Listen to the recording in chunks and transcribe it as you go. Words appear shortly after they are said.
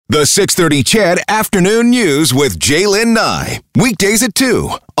The 6:30 CHED Afternoon News with Jaylen Nye. Weekdays at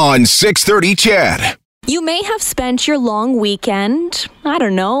 2 on 6:30 CHED. You may have spent your long weekend, I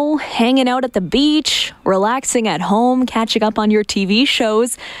don't know, hanging out at the beach, relaxing at home, catching up on your TV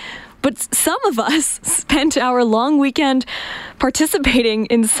shows. But some of us spent our long weekend participating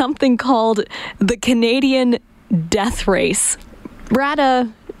in something called the Canadian Death Race.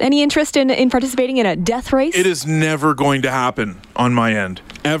 Brad, any interest in participating in a death race? It is never going to happen on my end,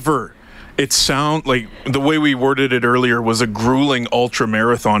 ever. It sounds like the way we worded it earlier was a grueling ultra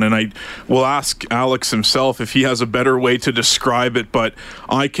marathon, and I will ask Alex himself if he has a better way to describe it, but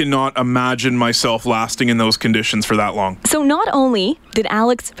I cannot imagine myself lasting in those conditions for that long. So not only did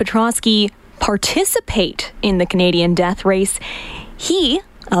Alex Petrosky participate in the Canadian Death Race, he,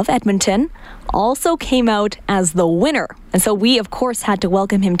 of Edmonton, also came out as the winner. And so we, of course, had to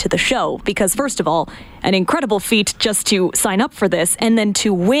welcome him to the show because, first of all, an incredible feat just to sign up for this and then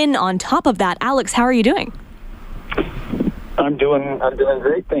to win on top of that. Alex, how are you doing? I'm doing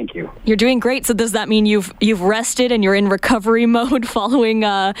great, thank you. You're doing great. So does that mean you've rested and you're in recovery mode following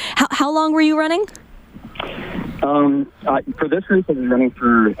how long were you running? For this race, I was running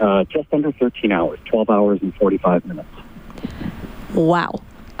for just under 13 hours, 12 hours and 45 minutes. Wow.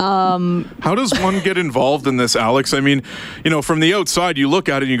 How does one get involved in this, Alex? I mean, from the outside, you look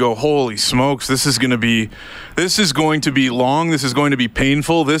at it and you go, holy smokes, this is going to be long. This is going to be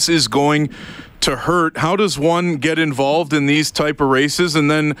painful. This is going to hurt. How does one get involved in these type of races?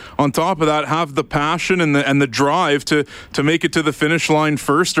 And then on top of that, have the passion and the drive to make it to the finish line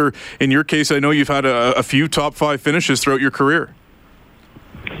first? Or in your case, I know you've had a few top 5 finishes throughout your career.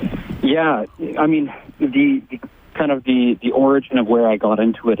 Yeah, I mean, the the origin of where I got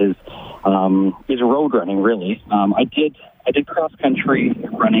into it is road running, really. I did cross country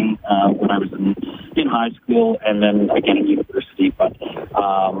running when I was in high school and then again in university. But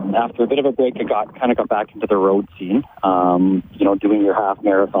after a bit of a break, I got back into the road scene. Doing your half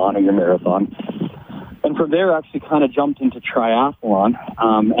marathon or your marathon. And from there, I actually kind of jumped into triathlon.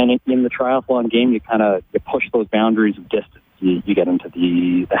 And in the triathlon game, you push those boundaries of distance. You get into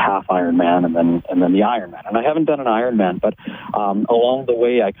the half Ironman and then the Ironman. And I haven't done an Ironman, but along the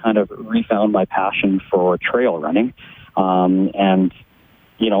way, I kind of refound my passion for trail running. And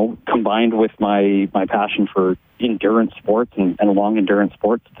combined with my passion for endurance sports and long endurance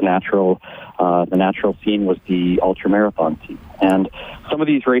sports, the natural scene was the ultramarathon scene. And some of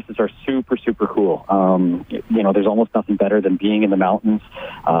these races are super, super cool. There's almost nothing better than being in the mountains.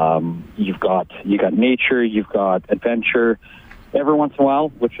 You got nature, you've got adventure. Every once in a while,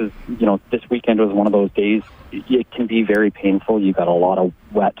 which is, this weekend was one of those days, it can be very painful. You've got a lot of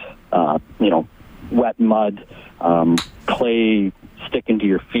wet mud, clay sticking to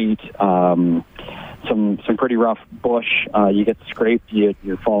your feet, some pretty rough bush. You get scraped,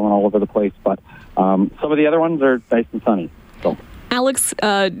 you're falling all over the place. But some of the other ones are nice and sunny. So. Alex,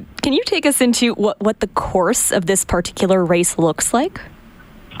 can you take us into what the course of this particular race looks like?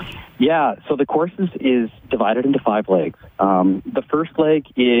 Yeah, so the course is divided into 5 legs. The first leg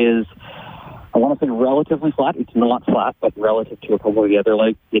is, I want to say, relatively flat. It's not flat, but relative to a couple of the other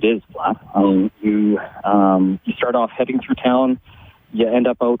legs, it is flat. You start off heading through town. You end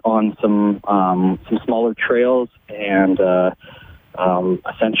up out on some smaller trails, and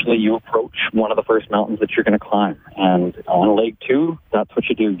essentially you approach one of the first mountains that you're going to climb. And on leg 2, that's what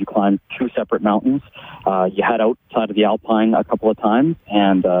you do. You climb 2 separate mountains. You head outside of the Alpine a couple of times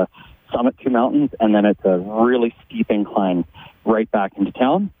and summit 2 mountains, and then it's a really steep incline right back into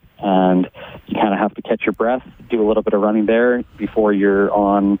town. And you kind of have to catch your breath, do a little bit of running there before you're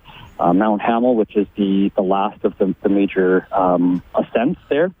on Mount Hamel, which is the last of the major ascents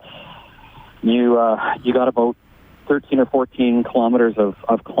there. You got about 13 or 14 kilometers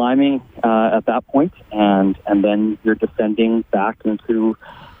of climbing at that point, and then you're descending back into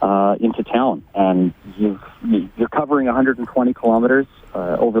town, and you're covering 120 kilometers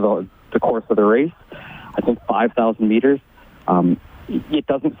over the course of the race. I think 5,000 meters. It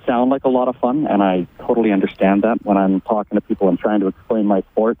doesn't sound like a lot of fun, and I totally understand that when I'm talking to people and trying to explain my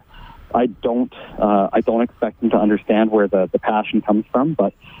sport. I don't expect them to understand where the passion comes from,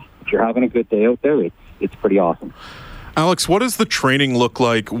 but if you're having a good day out there, it's pretty awesome. Alex, what does the training look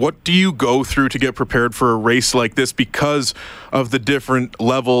like? What do you go through to get prepared for a race like this because of the different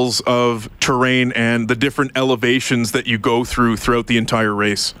levels of terrain and the different elevations that you go throughout the entire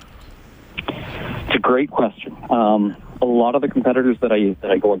race? It's a great question. A lot of the competitors that I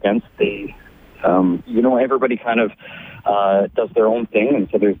go against, they, everybody kind of does their own thing, and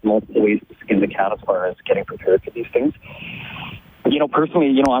so there's multiple ways to skin the cat as far as getting prepared for these things.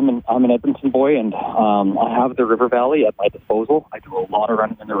 Personally, I'm an Edmonton boy, and I have the River Valley at my disposal. I do a lot of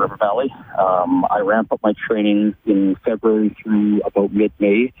running in the River Valley. I ramp up my training in February through about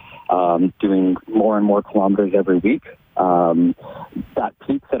mid-May, doing more and more kilometers every week. That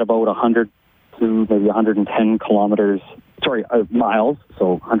peaks at about 100 to maybe 110 miles,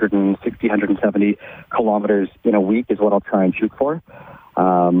 so 160, 170 kilometers in a week is what I'll try and shoot for.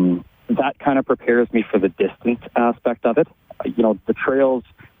 That kind of prepares me for the distance aspect of it. The trails,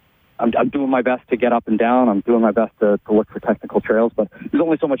 I'm doing my best to get up and down. I'm doing my best to look for technical trails, but there's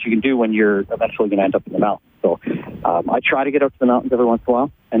only so much you can do when you're eventually going to end up in the mountains. So I try to get out to the mountains every once in a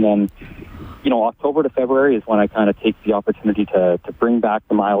while. And then, October to February is when I kind of take the opportunity to bring back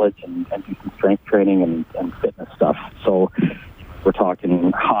the mileage and do some strength training and fitness stuff. So we're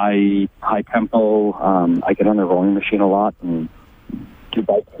talking high tempo. I get on the rowing machine a lot and do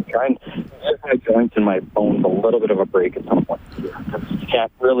biking, try and give my joints and my bones a little bit of a break at some point. You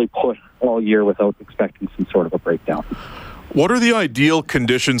can't really push all year without expecting some sort of a breakdown. What are the ideal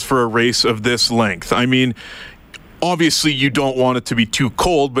conditions for a race of this length? I mean, obviously you don't want it to be too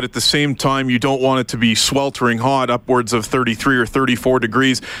cold, but at the same time you don't want it to be sweltering hot, upwards of 33 or 34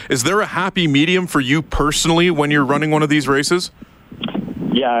 degrees. Is there a happy medium for you personally when you're running one of these races?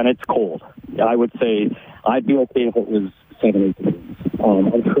 Yeah, and it's cold. I would say I'd be okay if it was 7, 8 degrees.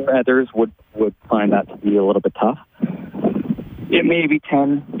 I'm sure others would find that to be a little bit tough. It may be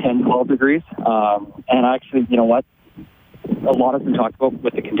 10, 12 degrees. And actually, you know what? A lot has been talked about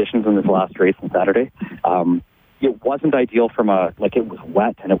with the conditions in this last race on Saturday. It wasn't ideal it was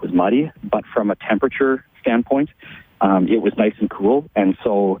wet and it was muddy, but from a temperature standpoint, it was nice and cool. And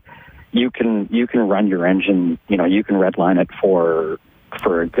so you can run your engine, you can redline it for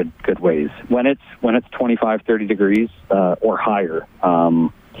a good ways. When it's 25, 30 degrees or higher,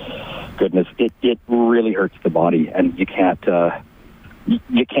 goodness, it really hurts the body, and you can't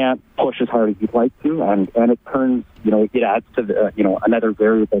push as hard as you'd like to, and it turns, it adds to the, another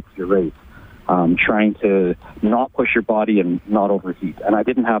variable to your race. Trying to not push your body and not overheat. And I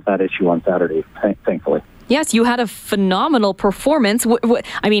didn't have that issue on Saturday, thankfully. Yes, you had a phenomenal performance.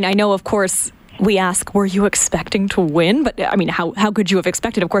 I mean, I know, of course, we ask, were you expecting to win? But, I mean, how could you have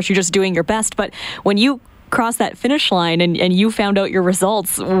expected? Of course, you're just doing your best. But when you crossed that finish line and you found out your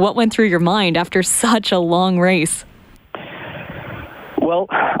results, what went through your mind after such a long race? Well,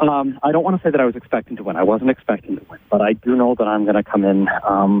 I don't want to say that I was expecting to win. I wasn't expecting to win. But I do know that I'm going to come in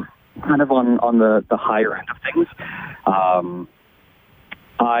kind of on the higher end of things.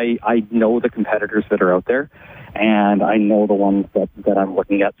 I know the competitors that are out there, and I know the ones that I'm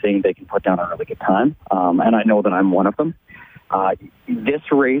looking at saying they can put down a really good time, and I know that I'm one of them. This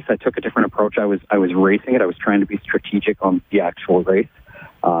race, I took a different approach. I was racing it. I was trying to be strategic on the actual race,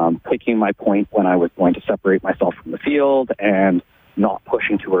 picking my point when I was going to separate myself from the field and not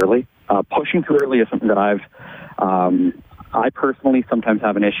pushing too early. Pushing too early is something that I personally sometimes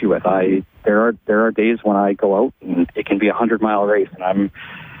have an issue with. There are days when I go out and it can be a 100-mile race, and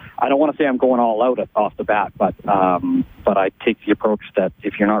I don't want to say I'm going all out off the bat, but I take the approach that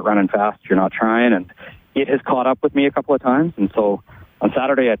if you're not running fast, you're not trying, and it has caught up with me a couple of times. And so on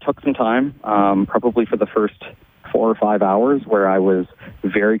Saturday, I took some time, probably for the first 4 or 5 hours, where I was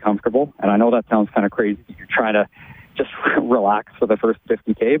very comfortable. And I know that sounds kind of crazy. You're trying to just relax for the first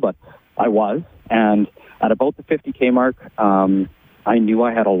 50K, but I was. And at about the 50K mark, I knew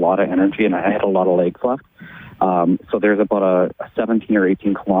I had a lot of energy and I had a lot of legs left. So there's about a 17 or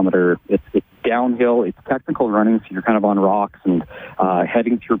 18 kilometer, it's downhill, it's technical running, so you're kind of on rocks and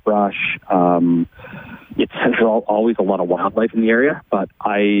heading through brush. There's always a lot of wildlife in the area, but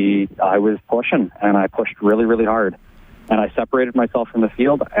I was pushing, and I pushed really, really hard. And I separated myself from the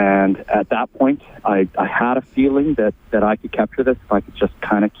field, and at that point, I had a feeling that I could capture this if I could just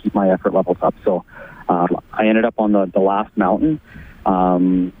kind of keep my effort levels up. So I ended up on the last mountain,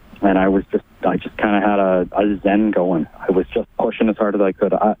 and I just kind of had a zen going. I was just pushing as hard as I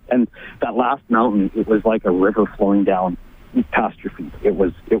could. And that last mountain, it was like a river flowing down past your feet. It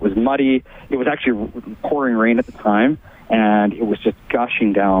was muddy. It was actually pouring rain at the time, and it was just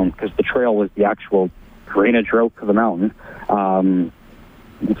gushing down because the trail was the actual drainage route to the mountain.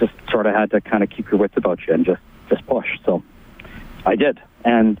 You just sort of had to kind of keep your wits about you and just push. So I did,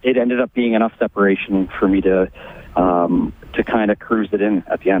 and it ended up being enough separation for me to kind of cruise it in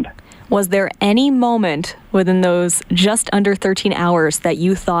at the end. Was there any moment within those just under 13 hours that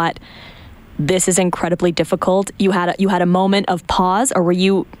you thought, this is incredibly difficult? You had a moment of pause, or were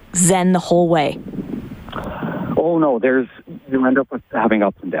you zen the whole way? Oh no, you end up with having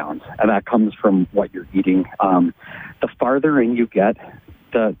ups and downs, and that comes from what you're eating. The farther in you get,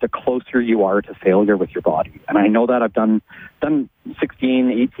 the closer you are to failure with your body. And I know that I've done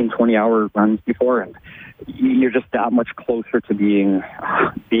 16, 18, 20-hour runs before, and you're just that much closer to being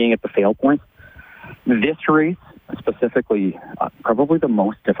at the fail point. This race specifically, probably the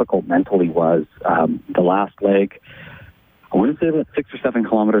most difficult mentally was the last leg. I want to say about 6 or 7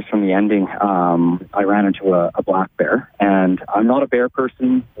 kilometers from the ending, I ran into a black bear, and I'm not a bear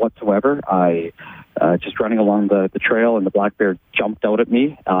person whatsoever. I just running along the trail, and the black bear jumped out at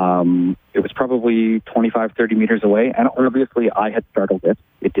me. It was probably 25, 30 meters away, and obviously I had startled it.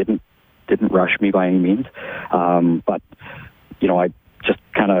 It didn't rush me by any means, but I just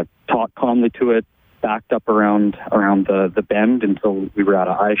kind of talked calmly to it, backed up around the bend until we were at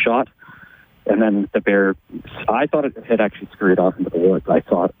a eye shot. And then the bear, I thought it had actually scurried off into the woods. I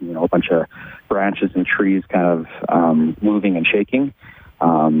saw, a bunch of branches and trees kind of moving and shaking.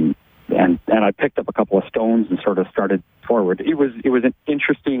 And I picked up a couple of stones and sort of started forward. It was an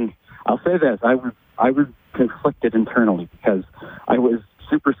interesting, I'll say this, I was conflicted internally because I was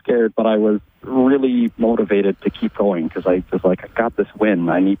super scared, but I was really motivated to keep going because I was like, I got this win.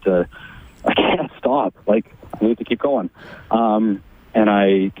 I can't stop. I need to keep going. And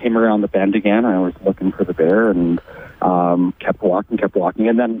I came around the bend again. I was looking for the bear and kept walking.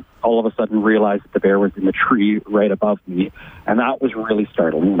 And then all of a sudden realized that the bear was in the tree right above me. And that was really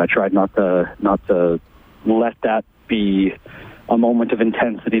startling. And I tried not to let that be a moment of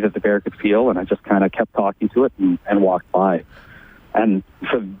intensity that the bear could feel. And I just kind of kept talking to it and walked by. And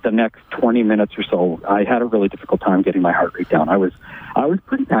for the next 20 minutes or so, I had a really difficult time getting my heart rate down. I was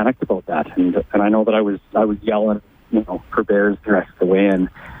pretty panicked about that. And I know that I was yelling, for bears the rest of the way, and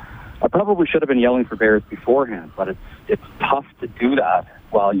I probably should have been yelling for bears beforehand, but it's tough to do that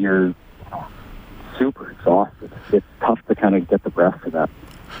while you're super exhausted. It's tough to kind of get the breath for that.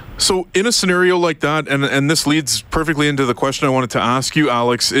 So in a scenario like that, and this leads perfectly into the question I wanted to ask you,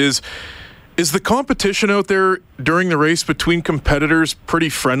 Alex, is the competition out there during the race between competitors pretty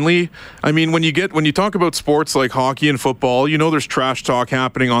friendly? I mean, when you talk about sports like hockey and football, there's trash talk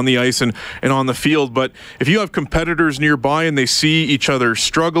happening on the ice and on the field. But if you have competitors nearby and they see each other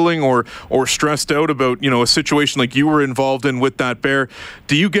struggling or stressed out about, a situation like you were involved in with that bear,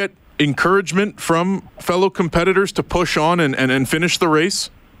 do you get encouragement from fellow competitors to push on and finish the race?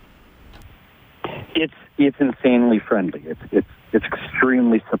 It's insanely friendly. It's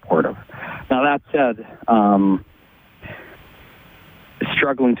extremely supportive. Now that said,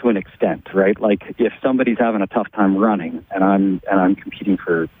 struggling to an extent, right? Like if somebody's having a tough time running and I'm competing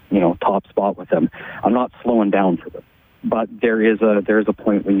for, top spot with them, I'm not slowing down for them. But there is a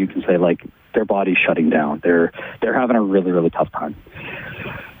point when you can say like their body's shutting down. They're having a really, really tough time.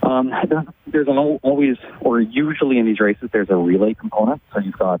 There's always, or usually in these races, there's a relay component. So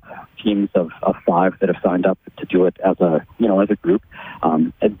you've got teams of 5 that have signed up to do it as a group.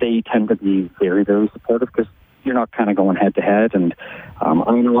 And they tend to be very, very supportive because you're not kind of going head to head. And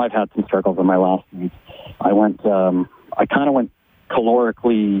I know I've had some struggles in my last week. I kind of went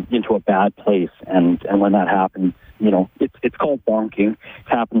calorically into a bad place, and when that happens, it's called bonking. It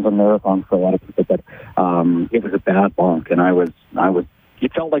happens on marathons for a lot of people, but it was a bad bonk, and I was.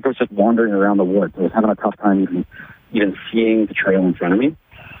 It felt like I was just wandering around the woods. I was having a tough time even seeing the trail in front of me.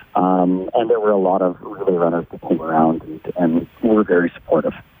 And there were a lot of relay runners that came around and were very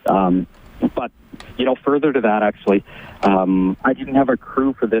supportive. But, further to that, actually, I didn't have a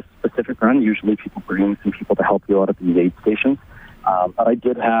crew for this specific run. Usually people bring some people to help you out at these aid stations. But I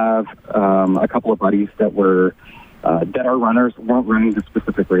did have a couple of buddies that are runners, weren't running the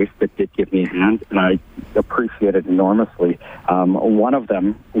specific race, but did give me a hand, and I appreciate it enormously. One of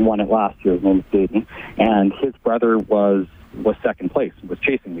them won it last year. His name is Dayton, and his brother was second place, was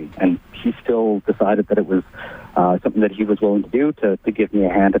chasing me, and he still decided that it was something that he was willing to do to give me a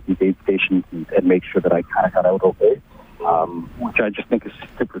hand at these aid stations and make sure that I kind of got out okay, which I just think is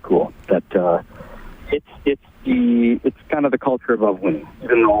super cool. That it's kind of the culture of winning,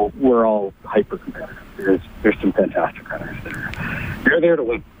 even though we're all hyper competitive. There's some fantastic runners there. They're there to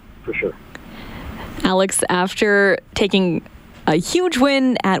win, for sure. Alex, after taking a huge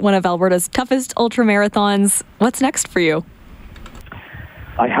win at one of Alberta's toughest ultra marathons, what's next for you?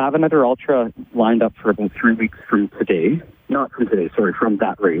 I have another ultra lined up for about 3 weeks from today. Not from today, sorry, from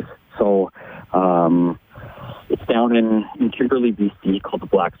that race. So it's down in Kimberley, BC, called the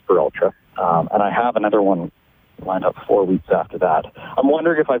Black Spur Ultra. And I have another one lined up 4 weeks after that. I'm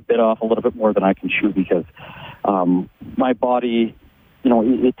wondering if I've bit off a little bit more than I can chew because my body,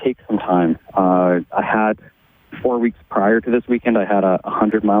 it takes some time. I had 4 weeks prior to this weekend, I had a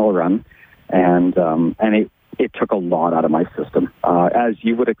 100-mile run, and it took a lot out of my system, as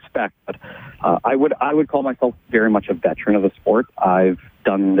you would expect. But I would call myself very much a veteran of the sport. I've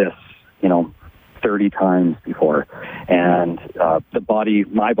done this, 30 times before, and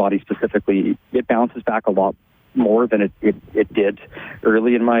my body specifically, it bounces back a lot more than it did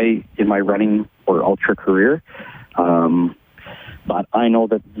early in my running or ultra career. But I know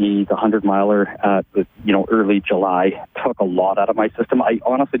that the 100-miler at early July took a lot out of my system. I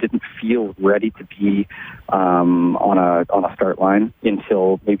honestly didn't feel ready to be on a start line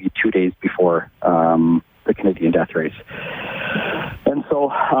until maybe 2 days before the Canadian Death Race. And so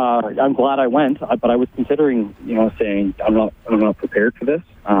I'm glad I went, but I was considering, saying I'm not prepared for this.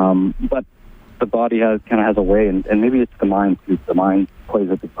 But the body has a way, and maybe it's the mind too. The mind plays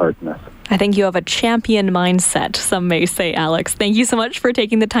a big part in this. I think you have a champion mindset, some may say, Alex. Thank you so much for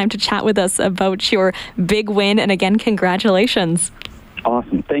taking the time to chat with us about your big win. And again, congratulations.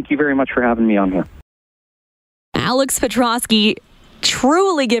 Awesome. Thank you very much for having me on here. Alex Petrosky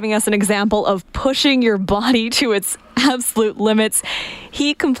truly giving us an example of pushing your body to its absolute limits.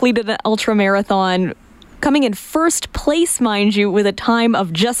 He completed an ultramarathon, coming in first place, mind you, with a time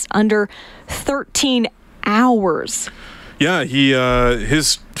of just under 13 hours. Yeah,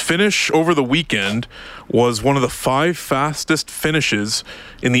 his finish over the weekend was one of the 5 fastest finishes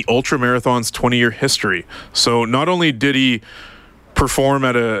in the ultramarathon's 20-year history. So not only did he perform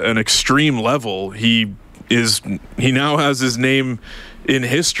at an extreme level, he now has his name in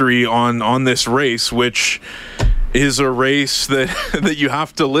history on this race, which is a race that you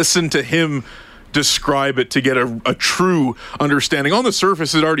have to listen to him describe it to get a true understanding. On the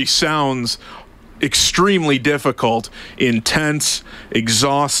surface, it already sounds extremely difficult, intense,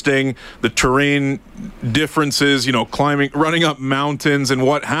 exhausting, the terrain differences, climbing, running up mountains and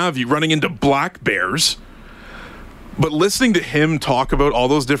what have you, running into black bears. But listening to him talk about all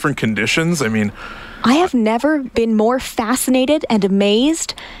those different conditions, I have never been more fascinated and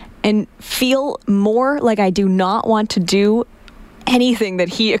amazed and feel more like I do not want to do anything that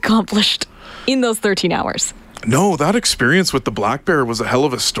he accomplished in those 13 hours. No, that experience with the black bear was a hell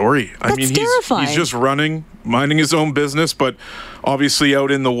of a story. That's terrifying. He's just running, minding his own business, but obviously out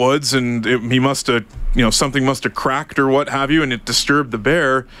in the woods, and he must have, something must have cracked or what have you, and it disturbed the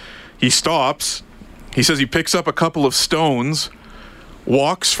bear. He stops. He says he picks up a couple of stones,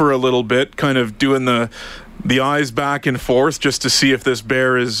 walks for a little bit, kind of doing the eyes back and forth just to see if this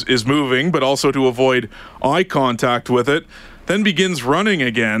bear is moving, but also to avoid eye contact with it, then begins running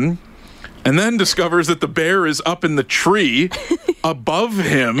again. And then discovers that the bear is up in the tree above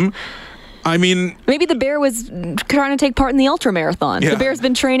him. Maybe the bear was trying to take part in the ultramarathon. Yeah. The bear's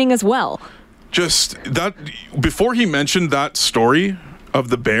been training as well. Just that, before he mentioned that story of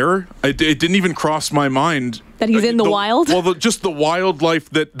the bear, it didn't even cross my mind. That he's in the wild? Well, just the wildlife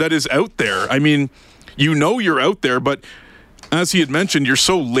that is out there. You're out there, but as he had mentioned, you're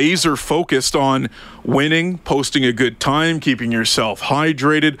so laser focused on winning, posting a good time, keeping yourself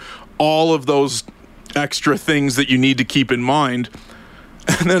hydrated, all of those extra things that you need to keep in mind.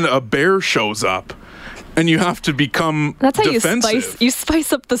 And then a bear shows up and you have to become defensive. That's how you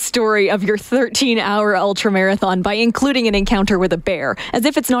spice up the story of your 13-hour ultramarathon by including an encounter with a bear, as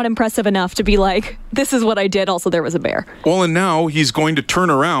if it's not impressive enough to be like, this is what I did, also there was a bear. Well, and now he's going to turn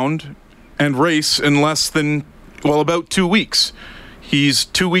around and race in less than, about 2 weeks. He's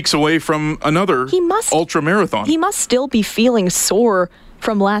 2 weeks away from another ultramarathon. He must still be feeling sore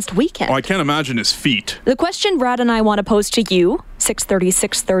from last weekend. Oh, I can't imagine his feet. The question Brad and I want to pose to you,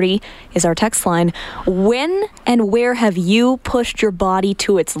 630 is our text line. When and where have you pushed your body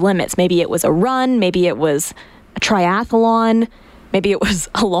to its limits? Maybe it was a run, maybe it was a triathlon, maybe it was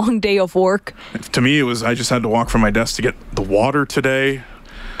a long day of work. To me, it was I just had to walk from my desk to get the water today.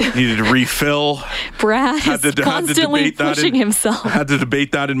 Needed to refill. Brad is constantly pushing himself. I had to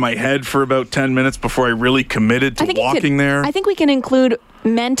debate that in my head for about 10 minutes before I really committed to walking there. I think we can include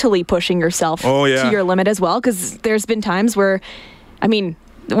mentally pushing yourself to your limit as well, because there's been times where,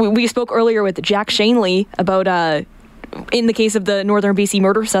 we spoke earlier with Jack Shanley about, in the case of the Northern BC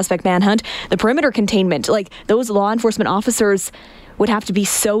murder suspect manhunt, the perimeter containment. Like, those law enforcement officers would have to be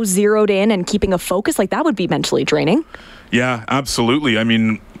so zeroed in and keeping a focus. Like, that would be mentally draining. Yeah, absolutely.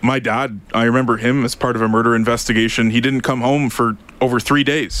 My dad, I remember him as part of a murder investigation. He didn't come home for over 3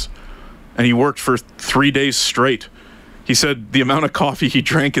 days, and he worked for 3 days straight. He said the amount of coffee he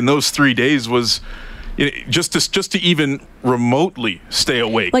drank in those 3 days was just to even remotely stay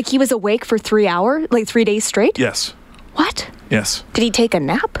awake. Like, he was awake for 3 hours, like 3 days straight? Yes. What? Yes. Did he take a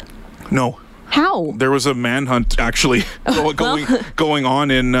nap? No. How? There was a manhunt actually going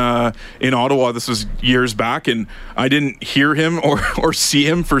on in Ottawa. This was years back, and I didn't hear him or see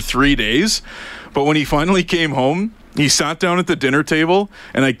him for 3 days. But when he finally came home, He sat down at the dinner table,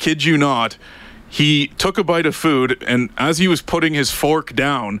 and I kid you not, he took a bite of food, and as he was putting his fork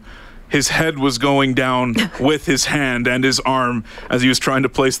down, his head was going down with his hand and his arm as he was trying to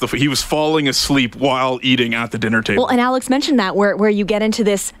place the food. He was falling asleep while eating at the dinner table. Well, and Alex mentioned that where you get into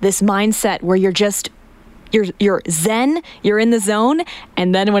this mindset where you're zen, you're in the zone,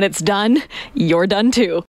 and then when it's done, you're done too.